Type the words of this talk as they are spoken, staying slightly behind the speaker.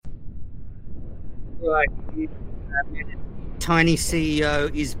Right. Tiny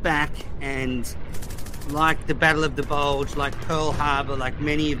CEO is back, and like the Battle of the Bulge, like Pearl Harbor, like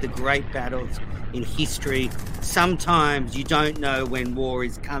many of the great battles in history, sometimes you don't know when war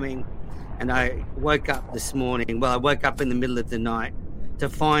is coming. And I woke up this morning, well, I woke up in the middle of the night to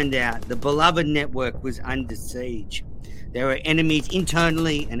find out the beloved network was under siege. There are enemies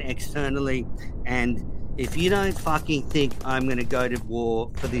internally and externally, and if you don't fucking think I'm going to go to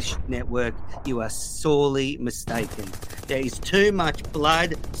war for this network, you are sorely mistaken. There is too much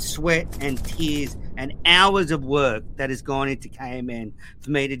blood, sweat, and tears and hours of work that has gone into KMN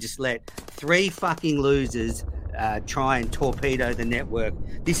for me to just let three fucking losers try and torpedo the network.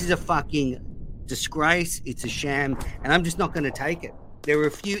 This is a fucking disgrace. It's a sham, and I'm just not going to take it. There are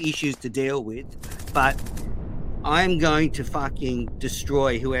a few issues to deal with, but I'm going to fucking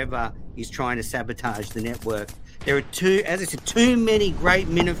destroy whoever is trying to sabotage the network. There are too many great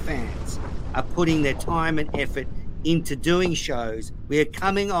Minifans are putting their time and effort into doing shows. We are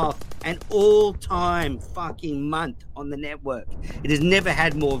coming off an all-time fucking month on the network. It has never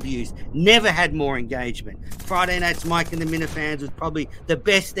had more views, never had more engagement. Friday Night's Mike and the Minifans was probably the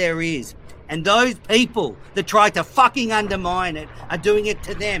best there is. And those people that try to fucking undermine it are doing it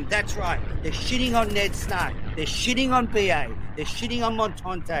to them. That's right. They're shitting on Ned Snart. They're shitting on BA. They're shitting on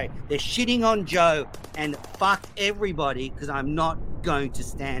Montante. They're shitting on Joe. And fuck everybody, because I'm not going to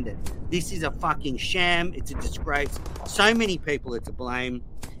stand it. This is a fucking sham. It's a disgrace. So many people are to blame.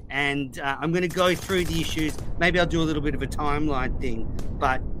 And I'm going to go through the issues. Maybe I'll do a little bit of a timeline thing.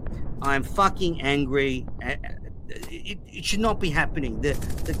 But I'm fucking angry. It should not be happening.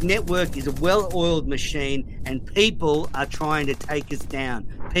 The network is a well-oiled machine, and people are trying to take us down.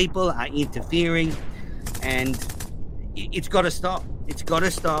 People are interfering, and it's got to stop. It's got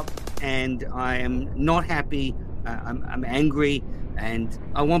to stop, and I am not happy. I'm angry, and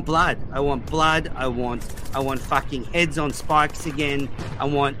I want blood. I want blood. I want fucking heads on spikes again. I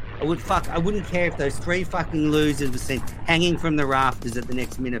wouldn't care if those three fucking losers were seen hanging from the rafters at the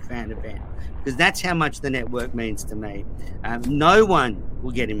next Minifan event, because that's how much the network means to me. No one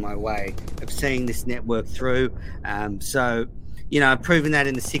will get in my way of seeing this network through. So, I've proven that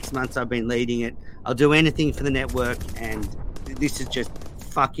in the 6 months I've been leading it. I'll do anything for the network, and this is just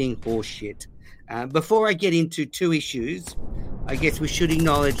fucking horseshit. Before I get into two issues, I guess we should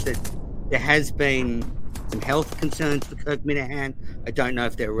acknowledge that there has been some health concerns for Kirk Minahan. I don't know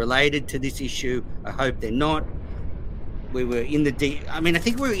if they're related to this issue. I hope they're not. We were in the I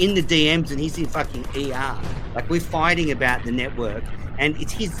think we were in the DMs, and he's in fucking ER. Like, we're fighting about the network, and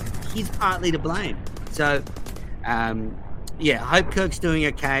it's he's partly to blame. So, I hope Kirk's doing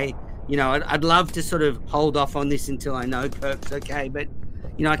okay. I'd love to sort of hold off on this until I know Kirk's okay, but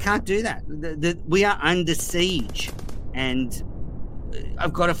I can't do that. We are under siege, and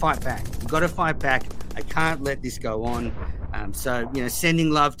I've got to fight back. I can't let this go on. So,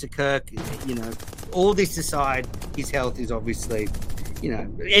 sending love to Kirk. All this aside, his health is obviously,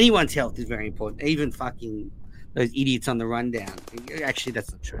 anyone's health is very important. Even fucking those idiots on the rundown. Actually, that's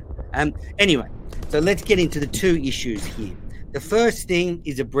not true. Anyway, so let's get into the two issues here. The first thing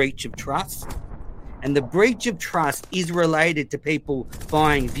is a breach of trust. And the breach of trust is related to people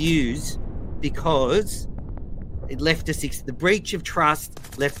buying views, because the breach of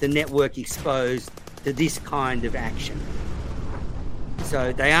trust left the network exposed to this kind of action.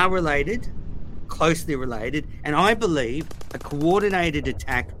 So they are related, closely related, and I believe a coordinated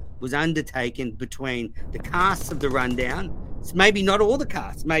attack was undertaken between the casts of the rundown. It's maybe not all the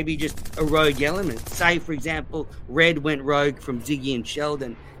casts, maybe just a rogue element. Say, for example, Red went rogue from Ziggy and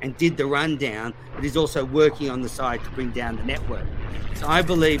Sheldon and did the rundown, but is also working on the side to bring down the network. So I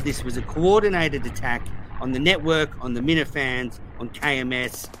believe this was a coordinated attack on the network, on the Minifans, on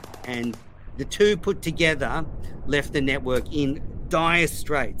KMS, and the two put together left the network in dire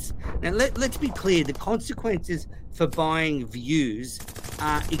straits. Now, let's be clear, the consequences for buying views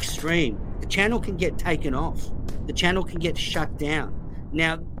are extreme. The channel can get taken off. The channel can get shut down.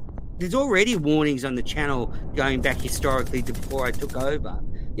 Now, there's already warnings on the channel going back historically to before I took over.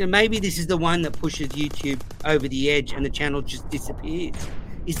 Maybe this is the one that pushes YouTube over the edge and the channel just disappears.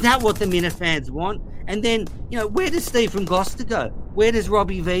 Is that what the Minifans want? And then, where does Steve from Gloucester go? Where does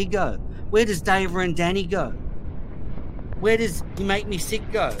Robbie V go? Where does Dava and Danny go? Where does You Make Me Sick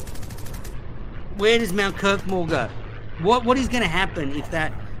go? Where does Mount Kirkmore go? What is going to happen if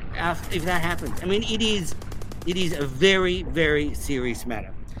that happens? I mean, it is a very, very serious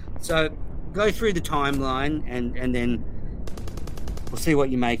matter. So go through the timeline, and then we'll see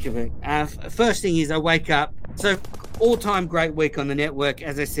what you make of it. First thing is I wake up. So all-time great week on the network.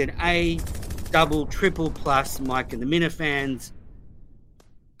 As I said, A, double, triple plus Mike and the Minifans.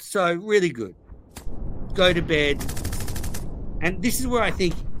 So really good. go to bed. And this is where I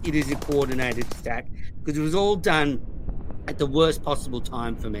think it is a coordinated attack, because it was all done at the worst possible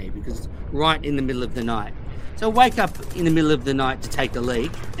time for me, because it's right in the middle of the night. So I wake up in the middle of the night to take a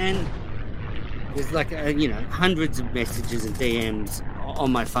leak, and there's like, hundreds of messages and DMs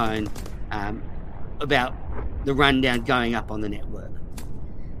on my phone about the rundown going up on the network.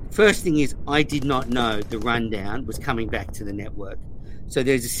 First thing is, I did not know the rundown was coming back to the network. So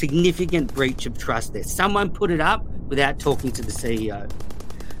there's a significant breach of trust there. Someone put it up without talking to the CEO.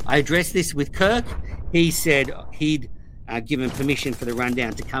 I addressed this with Kirk. He said he'd given permission for the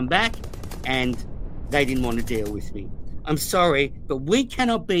rundown to come back, and they didn't want to deal with me. I'm sorry, but we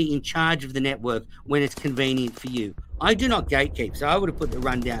cannot be in charge of the network when it's convenient for you. I do not gatekeep, so I would have put the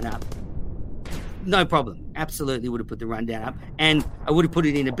rundown up. No problem. Absolutely would have put the rundown up. And I would have put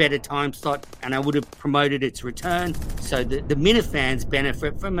it in a better time slot, and I would have promoted its return so that the Minifans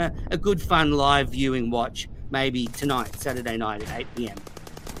benefit from a good, fun live viewing watch, maybe tonight, Saturday night at 8 p.m.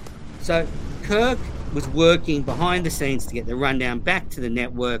 So Kirk was working behind the scenes to get the rundown back to the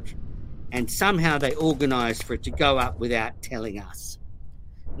network, and somehow they organised for it to go up without telling us.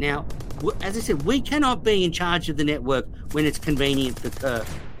 Now, as I said, we cannot be in charge of the network when it's convenient for Kirk.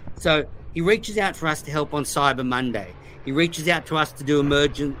 So he reaches out for us to help on Cyber Monday. He reaches out to us to do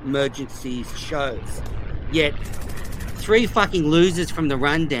emergency shows. Yet 3 fucking losers from the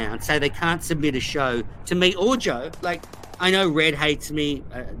rundown say they can't submit a show to me or Joe. Like, I know Red hates me,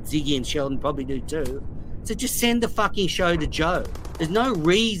 Ziggy and Sheldon probably do too. So just send the fucking show to Joe. There's no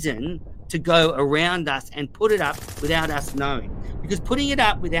reason to go around us and put it up without us knowing. Because putting it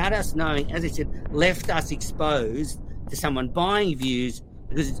up without us knowing, as I said, left us exposed to someone buying views,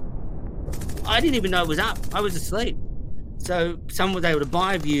 because I didn't even know it was up. I was asleep. So someone was able to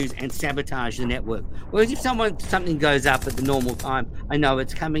buy views and sabotage the network. Whereas if something goes up at the normal time, I know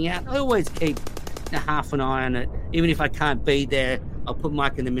it's coming out. I always keep half an eye on it. Even if I can't be there, I'll put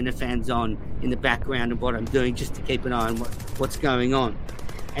Mike and the Minifans on in the background of what I'm doing, just to keep an eye on what's going on.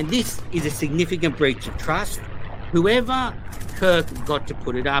 And this is a significant breach of trust. Whoever Kirk got to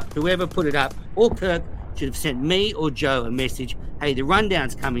put it up, whoever put it up, or Kirk should have sent me or Joe a message, hey, the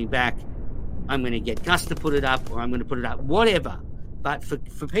rundown's coming back. I'm going to get Gus to put it up, or I'm going to put it up, whatever. But for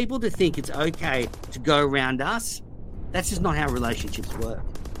people to think it's okay to go around us, that's just not how relationships work.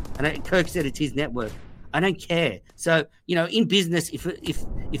 And Kirk said it's his network. I don't care. So, in business,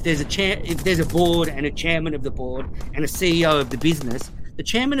 if there's a board and a chairman of the board and a CEO of the business, the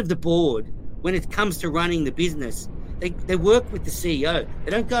chairman of the board, when it comes to running the business, they work with the CEO.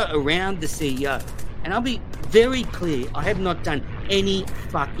 They don't go around the CEO. And I'll be very clear, I have not done any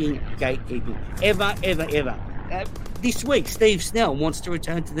fucking gatekeeping. Ever. This week, Steve Snell wants to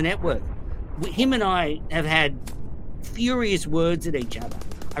return to the network. Him and I have had furious words at each other.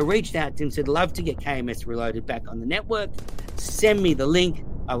 I reached out to him, said, love to get KMS Reloaded back on the network. Send me the link.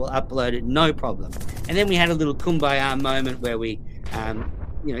 I will upload it, no problem. And then we had a little kumbaya moment where we,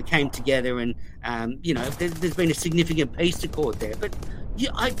 came together, and, there's been a significant peace accord there. But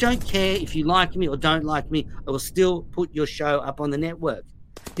I don't care if you like me or don't like me. I will still put your show up on the network.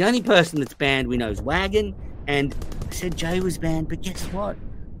 The only person that's banned we know is Wagon, and I said Jay was banned, but guess what?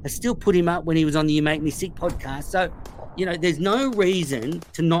 I still put him up when he was on the You Make Me Sick podcast. So, there's no reason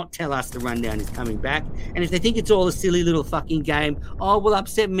to not tell us the rundown is coming back. And if they think it's all a silly little fucking game, we'll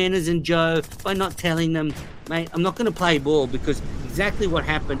upset Menas and Joe by not telling them, mate, I'm not going to play ball, because exactly what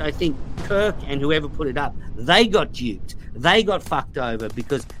happened, I think Kirk and whoever put it up, they got duped. They got fucked over,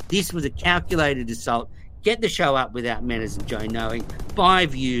 because this was a calculated assault. Get the show up without Menas and Joe knowing, buy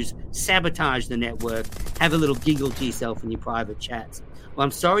views, sabotage the network, have a little giggle to yourself in your private chats. Well,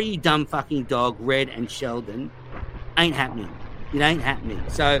 I'm sorry, you dumb fucking dog, Red and Sheldon. Ain't happening. It ain't happening.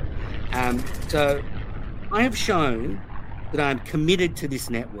 So I have shown that I'm committed to this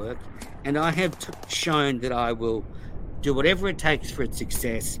network, and I have shown that I will do whatever it takes for its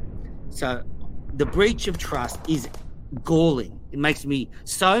success. So the breach of trust is galling. It makes me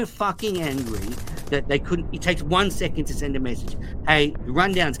so fucking angry that it takes 1 second to send a message. Hey, the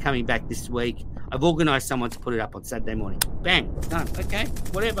rundown's coming back this week. I've organised someone to put it up on Saturday morning. Bang, done. Okay,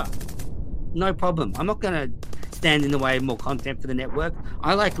 whatever. No problem. I'm not going to stand in the way of more content for the network.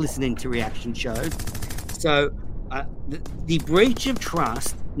 I like listening to reaction shows. So the breach of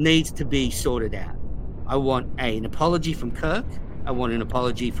trust needs to be sorted out. I want an apology from Kirk. I want an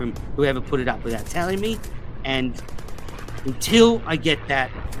apology from whoever put it up without telling me. And until I get that,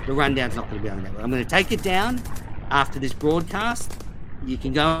 the rundown's not going to be on the network. I'm going to take it down after this broadcast. You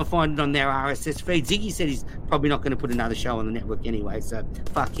can go and find it on their RSS feed. Ziggy said he's probably not going to put another show on the network anyway, so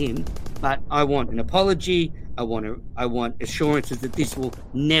fuck him. But I want an apology. I want assurances that this will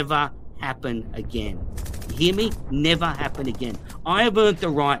never happen again. You hear me? Never happen again. I have earned the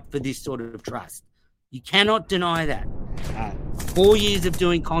right for this sort of trust. You cannot deny that. 4 years of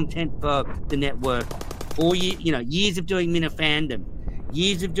doing content for the network, 4 years, years of doing Minifandom,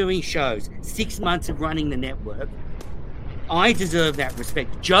 years of doing shows, 6 months of running the network. I deserve that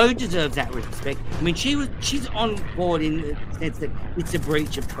respect. Joe deserves that respect. I mean, she's on board in the sense that it's a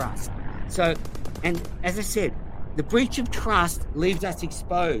breach of trust. So, and as I said, the breach of trust leaves us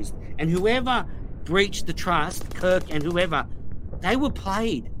exposed. And whoever breached the trust, Kirk and whoever, they were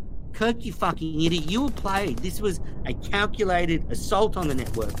played. Kirk, you fucking idiot, you were played. This was a calculated assault on the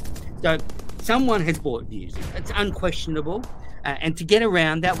network. So someone has bought views. It's unquestionable. And to get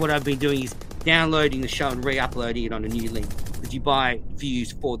around that, what I've been doing is downloading the show and re-uploading it on a new link, because you buy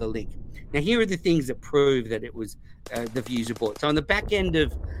views for the link. Now, here are the things that prove that it was the views are bought. So on the back end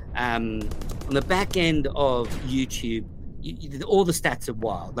of YouTube, all the stats are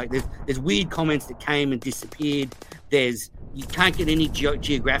wild. Like there's weird comments that came and disappeared. You can't get any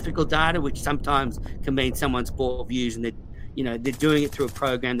geographical data, which sometimes can mean someone's bought views and they're doing it through a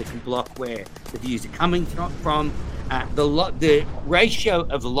program that can block where the views are coming from. The ratio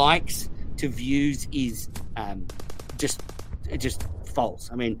of likes to views is just false.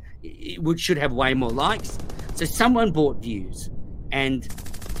 I mean, it should have way more likes. So someone bought views, and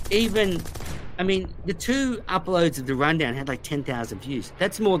even, I mean, the 2 uploads of the rundown had like 10,000 views.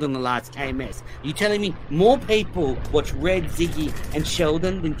 That's more than the last KMS. Are you telling me more people watch Red, Ziggy, and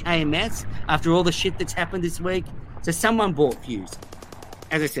Sheldon than KMS after all the shit that's happened this week? So someone bought views.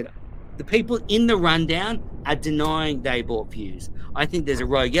 As I said, the people in the rundown are denying they bought views. I think there's a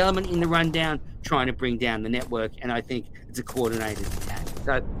rogue element in the rundown trying to bring down the network, and I think it's a coordinated attack.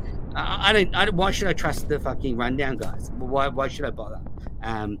 So why should I trust the fucking rundown guys? Why should I bother?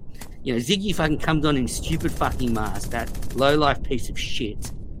 Ziggy fucking comes on in stupid fucking mask, that low-life piece of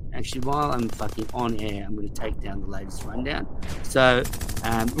shit. Actually, while I'm fucking on air, I'm going to take down the latest rundown. So,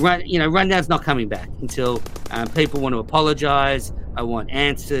 rundown's not coming back until people want to apologize. I want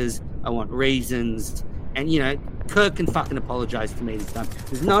answers. I want reasons. And, Kirk can fucking apologize to me this time.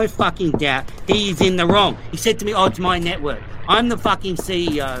 There's no fucking doubt he is in the wrong. He said to me, it's my network. I'm the fucking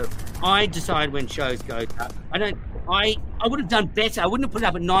CEO. I decide when shows go up. I would have done better. I wouldn't have put it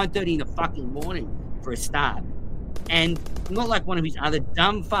up at 9:30 in the fucking morning for a start. And I'm not like one of his other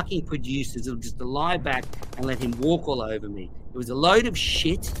dumb fucking producers who'll just lie back and let him walk all over me. It was a load of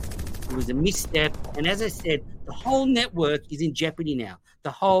shit. It was a misstep. And as I said, the whole network is in jeopardy now.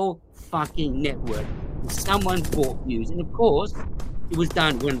 The whole fucking network. Someone bought views. And of course, it was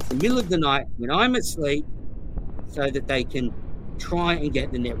done when it's the middle of the night, when I'm asleep, so that they can try and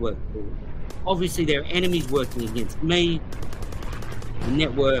get the network forward. Obviously, there are enemies working against me, the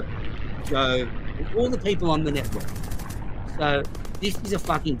network, Joe, and all the people on the network. So this is a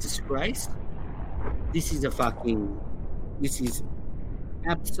fucking disgrace. This is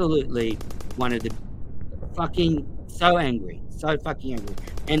absolutely one of the fucking so fucking angry.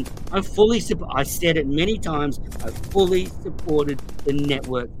 And I said it many times, I fully supported the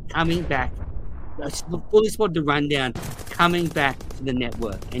network coming back. I fully supported the rundown coming back to the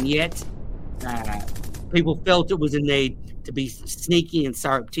network. And yet, people felt it was a need to be sneaky and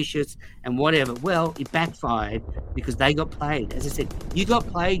surreptitious and whatever. Well, it backfired because they got played. As I said, you got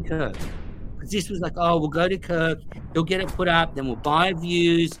played, Kirk. Because this was like, we'll go to Kirk, he'll get it put up, then we'll buy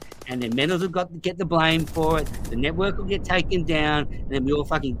views, and then Menels will get the blame for it. The network will get taken down, and then we all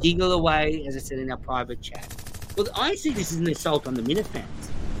fucking giggle away, as I said in our private chat. Well, I see this as an assault on the Minifans.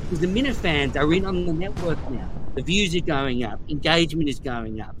 Because the Minifans are in on the network now. The views are going up. Engagement is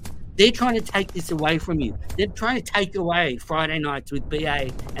going up. They're trying to take this away from you. They're trying to take away Friday nights with BA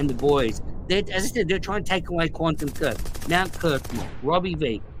and the boys. As I said, they're trying to take away Quantum Kirk, Mount Kirkmore, Robbie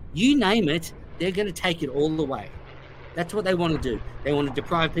V. You name it, they're going to take it all away. That's what they want to do. They want to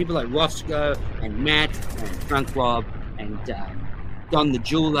deprive people like Roscoe and Matt and Drunk Rob and Don the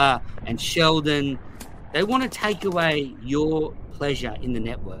Jeweler and Sheldon. They want to take away your pleasure in the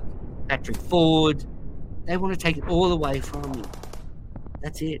network. Patrick Ford. They want to take it all away from you.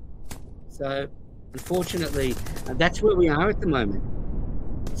 That's it. So, unfortunately, that's where we are at the moment.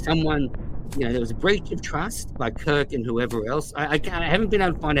 There was a breach of trust by Kirk and whoever else. I haven't been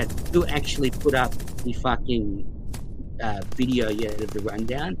able to find out who actually put up the fucking video yet of the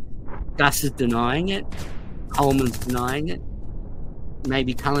rundown. Gus is denying it. Coleman's denying it.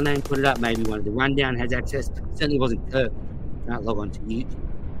 Maybe Cullinane put it up. Maybe one of the rundown has access. It certainly wasn't Kirk. Can't log on to YouTube.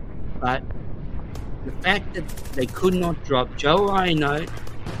 But the fact that they could not drop Joe or I note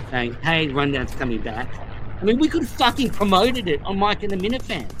saying, hey, rundown's coming back. I mean, we could have fucking promoted it on Mike and the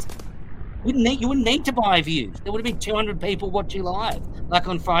Minifans. You wouldn't need to buy views. There would have been 200 people watching live. like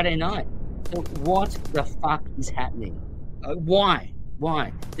on Friday night. So what the fuck is happening? Why?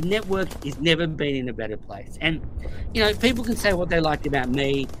 The network has never been in a better place. And, you know, people can say what they like about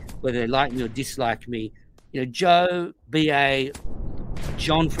me, whether they like me or dislike me. You know, Joe, BA,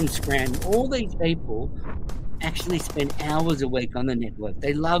 John from Scranton, all these people actually spend hours a week on the network.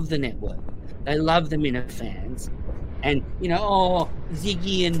 They love the network. They love the Minifans. And, you know,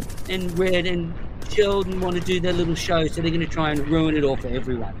 Ziggy and Red and Sheldon want to do their little show, so they're going to try and ruin it all for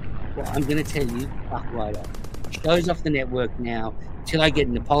everyone. Well, I'm going to tell you, fuck right off. Show's off the network now. Until I get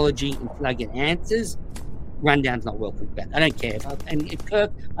an apology, until I get answers, Rundown's not welcome back. I don't care. If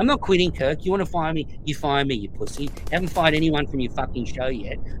Kirk, I'm not quitting, Kirk. You want to fire me? You fire me, you pussy. You haven't fired anyone from your fucking show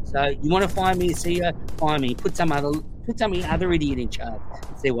yet. So you want to fire me, CEO? Fire me. Put some other idiot in charge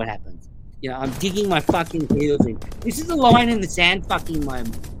and see what happens. You know, I'm digging my fucking heels in. This is a line in the sand fucking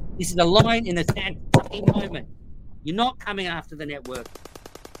moment. This is a line in the sand fucking moment. You're not coming after the network.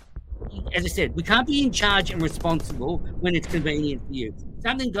 As I said, we can't be in charge and responsible when it's convenient for you. If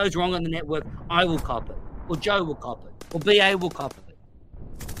something goes wrong on the network, I will cop it. Or Joe will cop it. Or BA will cop it.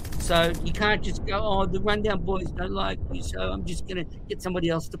 So you can't just go, oh, the Rundown boys don't like you, so I'm just going to get somebody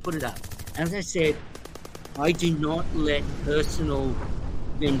else to put it up. As I said, I do not let personal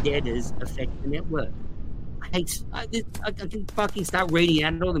vendettas affect the network. I can fucking start reading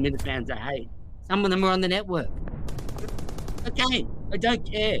out all the Minifans I hate. Some of them are on the network. Okay, I don't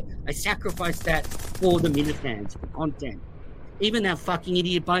care. I sacrifice that for the Minifans, for content. Even that fucking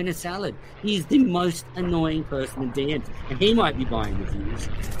idiot Bonus Salad. He's the most annoying person in DMs. And he might be buying the views.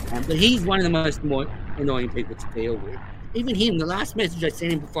 But he's one of the most annoying people to deal with. Even him, the last message I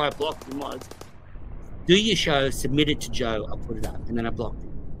sent him before I blocked him was, do your show, submit it to Joe, I'll put it up. And then I blocked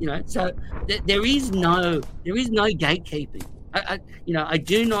him. You know, so there is no gatekeeping. I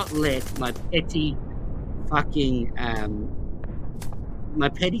do not let my petty fucking my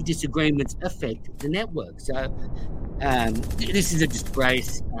petty disagreements affect the network. So this is a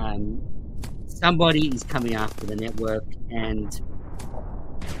disgrace. Somebody is coming after the network, and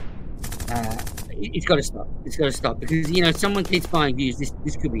it's got to stop. It's got to stop because, you know, someone keeps buying views.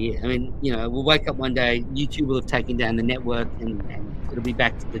 This could be it. I mean, you know, we'll wake up one day, YouTube will have taken down the network, and it'll be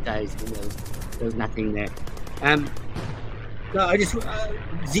back to the days when there was nothing there. So I just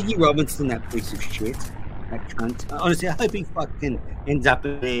Ziggy Robinson, that piece of shit, that cunt. Honestly, I hope he fucking ends up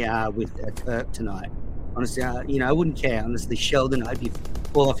in there with Kirk tonight. Honestly, you know, I wouldn't care. Honestly, Sheldon, I hope you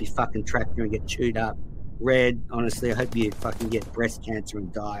fall off your fucking tractor and get chewed up. Red, honestly, I hope you fucking get breast cancer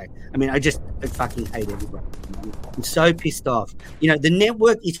and die. I mean, I fucking hate everybody. I'm so pissed off. You know, the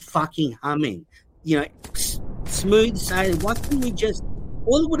network is fucking humming. You know, smooth sailing. Why couldn't we just,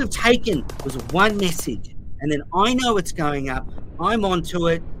 all it would have taken was one message, and then I know it's going up. I'm onto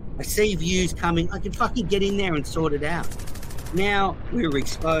it. I see views coming. I can fucking get in there and sort it out. Now we're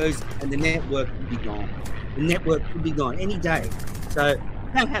exposed, and the network could be gone. The network could be gone any day. So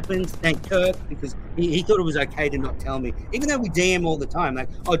if that happens, thank Kirk, because he thought it was okay to not tell me. Even though we DM all the time, like,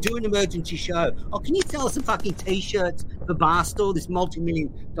 oh, do an emergency show. Oh, can you sell us some fucking T-shirts for Barstool, this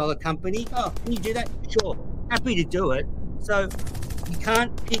multi-million-dollar company? Oh, can you do that? Sure. Happy to do it. So you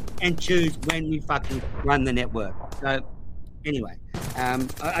can't pick and choose when we fucking run the network. So anyway,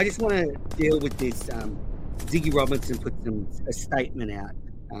 I just want to deal with this. Ziggy Robinson put a statement out.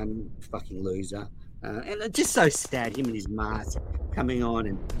 Fucking loser. And it's just so sad, him and his mask coming on.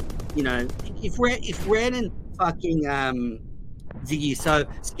 And, you know, if Red and fucking Ziggy are so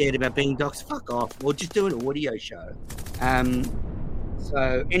scared about being doxxed, fuck off. Or just do an audio show.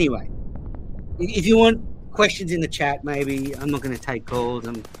 So anyway, if you want questions in the chat, maybe. I'm not going to take calls.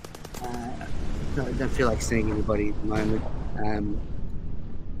 I don't feel like seeing anybody at the moment.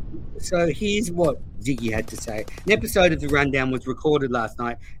 So here's what Ziggy had to say. An episode of The Rundown was recorded last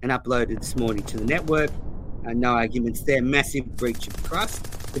night and uploaded this morning to the network. No arguments there. Massive breach of trust.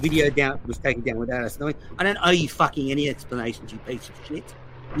 The video was taken down without us knowing. I don't owe you fucking any explanations, you piece of shit.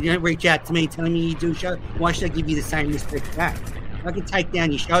 You don't reach out to me telling me you do a show. Why should I give you the same respect back? I can take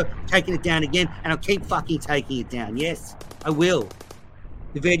down your show, taking it down again, and I'll keep fucking taking it down. Yes, I will.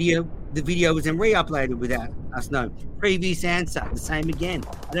 The video was then re-uploaded without us knowing. Previous answer, the same again.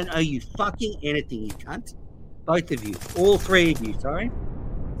 I don't owe you fucking anything, you cunt. Both of you. All three of you, sorry.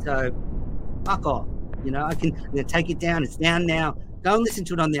 So, fuck off. You know, I'm gonna take it down. It's down now. Go and listen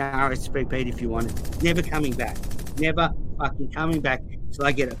to it on the RSP feed if you want it. Never coming back. Never fucking coming back until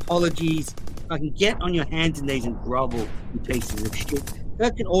I get apologies. I can get on your hands and knees and grovel, you pieces of shit.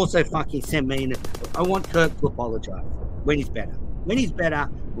 Kirk can also fucking send me I want Kirk to apologize when he's better. When he's better, I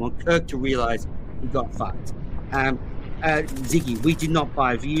want Kirk to realize he got fucked. Ziggy, we did not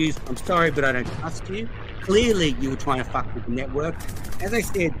buy views. I'm sorry, but I don't trust you. clearly you were trying to fuck with the network. As I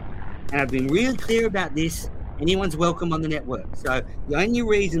said, and I've been really clear about this, anyone's welcome on the network. So the only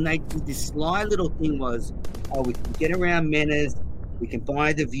reason they did this sly little thing was, oh, we can get around Menace, we can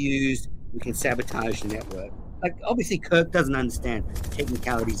buy the views, we can sabotage the network. Like, obviously, Kirk doesn't understand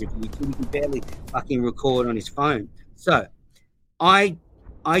technicalities of YouTube. He can barely fucking record on his phone. So I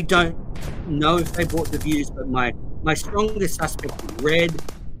don't know if they bought the views, but my strongest suspect is Red,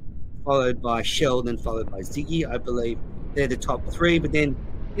 followed by Sheldon, followed by Ziggy. I believe they're the top three. But then,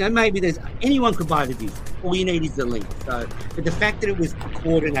 maybe anyone could buy the views. All you need is the link. So, but the fact that it was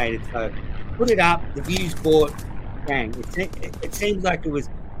coordinated, so put it up, the views bought, bang. It seems like it was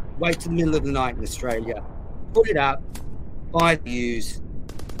wait till the middle of the night in Australia, put it up, buy the views.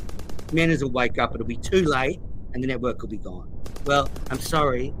 Manners will wake up. It'll be too late, and the network will be gone. Well, I'm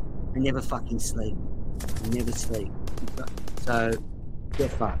sorry, I never fucking sleep. I never sleep. So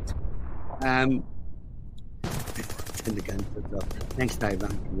get fucked. Turn the gun off. Thanks, Dave.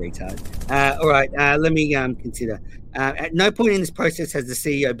 I'm a retard. All right, let me consider. At no point in this process has the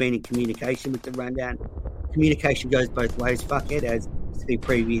CEO been in communication with the rundown. Communication goes both ways, fuckhead, as the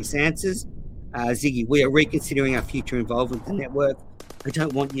previous answers. Ziggy, we are reconsidering our future involvement with the network. I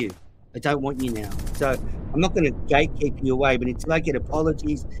don't want you. I don't want you now. So I'm not going to gatekeep you away, but until I get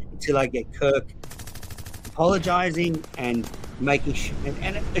apologies, until I get Kirk apologizing and making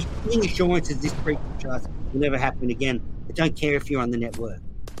and giving assurances this breach of trust will never happen again. I don't care if you're on the network.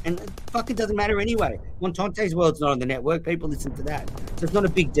 And it fucking doesn't matter anyway. Montante's World's not on the network. People listen to that. So it's not a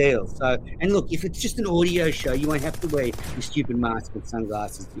big deal. So, and look, if it's just an audio show, you won't have to wear your stupid mask and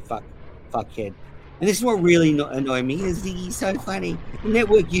sunglasses, you fuckhead. And this is what really annoyed me, is he's so funny. The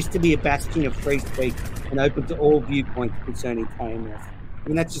network used to be a bastion of free speech and open to all viewpoints concerning KMS. I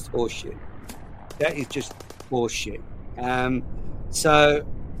mean, that's just horseshit. That is just horseshit. So,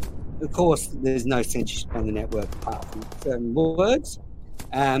 of course, there's no censorship on the network apart from certain words.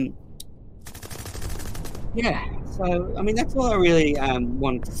 So, I mean, that's all I really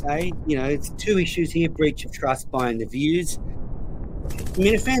wanted to say. It's two issues here, breach of trust, buying the views.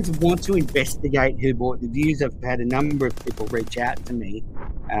 Minifans want to investigate who bought the views. I've had a number of people reach out to me.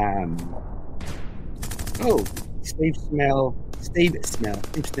 Steve Smell has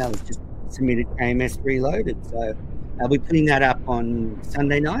just submitted KMS Reloaded. So I'll be putting that up on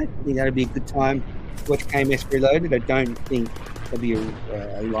Sunday night. I think that'll be a good time to watch KMS Reloaded. I don't think there'll be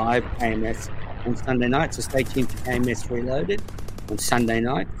a live KMS on Sunday night, so stay tuned for KMS Reloaded on Sunday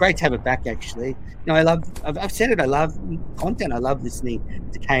night. Great to have it back, actually. I've said it, I love content. I love listening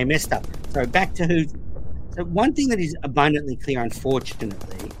to KMS stuff. So back to so one thing that is abundantly clear,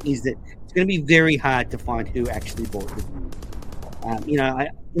 unfortunately, is that it's going to be very hard to find who actually bought the views.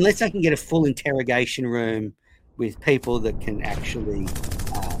 Unless I can get a full interrogation room with people that can actually,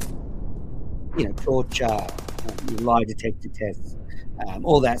 torture, lie detector tests,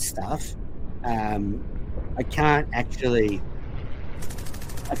 all that stuff. I can't actually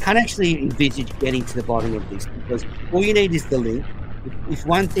envisage getting to the bottom of this, because all you need is the link. If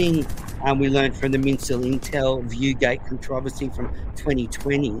one thing we learned from the Minsel Intel Viewgate controversy from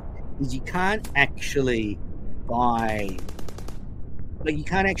 2020 is you can't actually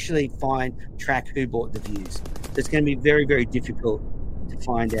track who bought the views. So it's going to be very, very difficult to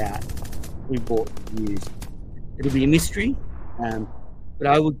find out who bought the views. It'll be a mystery, but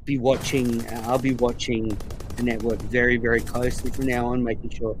I'll be watching the network very, very closely from now on, making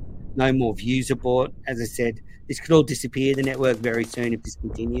sure no more views are bought. As I said, this could all disappear, the network, very soon if this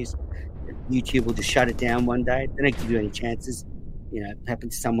continues. YouTube will just shut it down one day. They don't give you any chances. It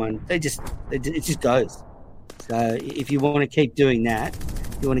happens to someone. It just goes. So if you want to keep doing that,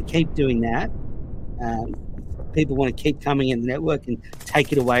 people want to keep coming in the network and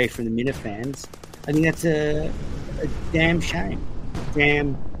take it away from the Minifans, I think that's a damn shame.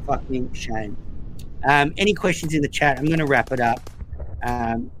 Damn fucking shame. Any questions in the chat? I'm going to wrap it up.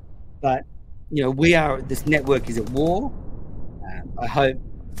 But, this network is at war. I hope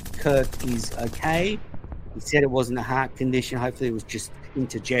Kirk is okay. He said it wasn't a heart condition. Hopefully it was just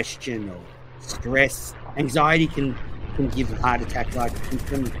indigestion or stress. Anxiety can give a heart attack-like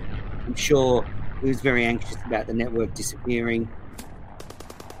symptom. I'm sure he was very anxious about the network disappearing.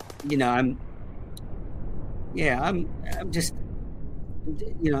 I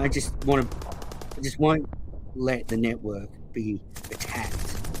just won't let the network be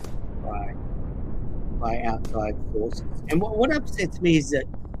attacked by outside forces. And what upsets me is that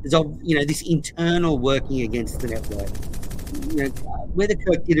there's this internal working against the network. Whether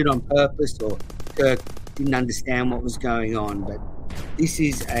Kirk did it on purpose or Kirk didn't understand what was going on, but this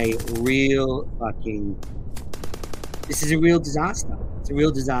is a real disaster. It's a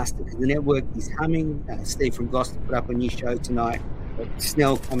real disaster because the network is humming. Steve from Gloucester put up a new show tonight. But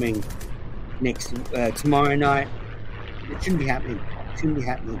Snell coming tomorrow night. It shouldn't be happening. It shouldn't be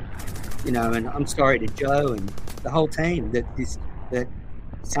happening. You know, and I'm sorry to Joe and the whole team that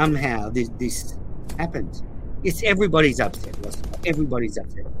somehow this happened. Yes, everybody's upset. Everybody's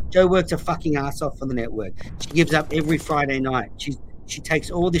upset. Joe works her fucking ass off for the network. She gives up every Friday night. She takes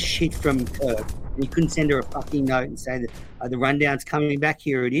all the shit from Kirk, and you couldn't send her a fucking note and say that the rundown's coming back.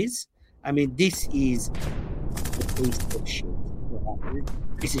 Here it is. I mean, this is a piece of shit.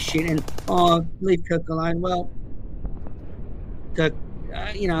 Piece of shit. And leave Kirk alone. Well, Kirk,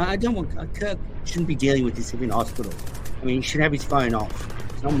 I don't want Kirk shouldn't be dealing with this if in hospital. I mean, he should have his phone off.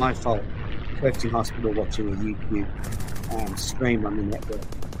 It's not my fault. Kirk's in hospital watching a YouTube stream on the network.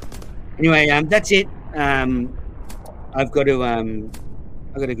 Anyway, that's it. I've got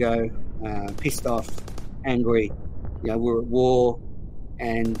to go. Pissed off, angry. We're at war,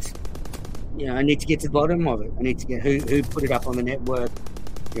 and I need to get to the bottom of it. I need to get who put it up on the network.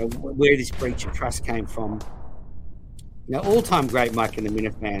 Where this breach of trust came from. All-time great Mike and the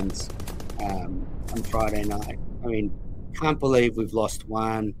Minifans on Friday night. I mean, can't believe we've lost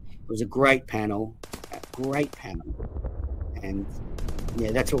one. It was a great panel, and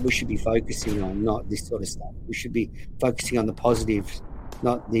that's what we should be focusing on, not this sort of stuff. We should be focusing on the positives,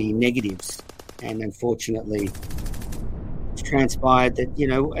 not the negatives. And unfortunately, it's transpired that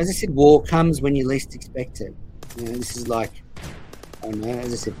as I said, war comes when you least expect it. This is like, I don't know,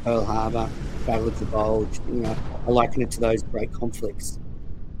 as I said, Pearl Harbor, Battle of the Bulge. I liken it to those great conflicts.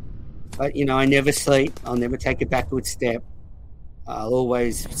 But I never sleep. I'll never take a backward step. I'll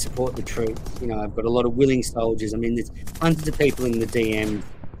always support the truth. I've got a lot of willing soldiers. I mean, there's hundreds of people in the DM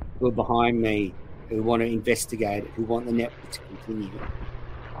who are behind me who want to investigate it, who want the network to continue.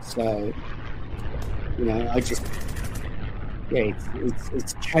 So, I just,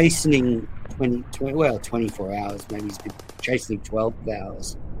 it's chastening 24 hours. Maybe it's been chastening 12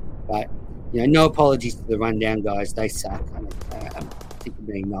 hours. But, no apologies to the rundown guys. They suck. I think of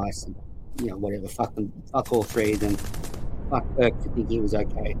being nice and, whatever. Fuck them. Fuck all three of them. Fuck Kirk for thinking it was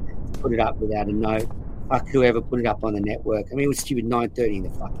okay to put it up without a note. Fuck whoever put it up on the network. I mean, it was stupid 9:30 in the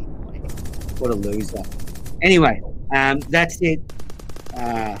fucking morning. What a loser. Anyway, that's it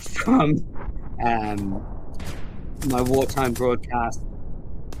from my wartime broadcast.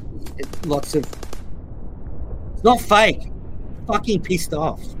 It's not fake. I'm fucking pissed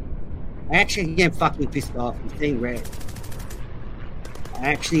off. I actually am fucking pissed off. I'm seeing red. I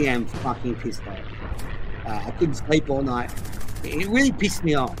actually am fucking pissed off. I couldn't sleep all night. It really pissed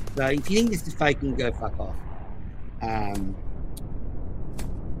me off. So if you think this is fake, you can go fuck off.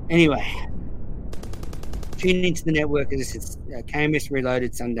 Anyway, tune into the network. As I said, KMS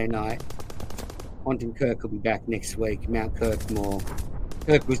Reloaded Sunday night. Quantum Kirk will be back next week. Mount Kirkmore.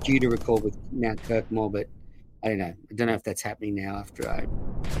 Kirk was due to record with Mount Kirkmore, but I don't know. I don't know if that's happening now after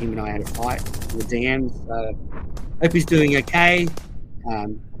him and I had a fight with the DMs. So hope he's doing okay.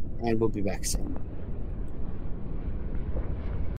 And we'll be back soon.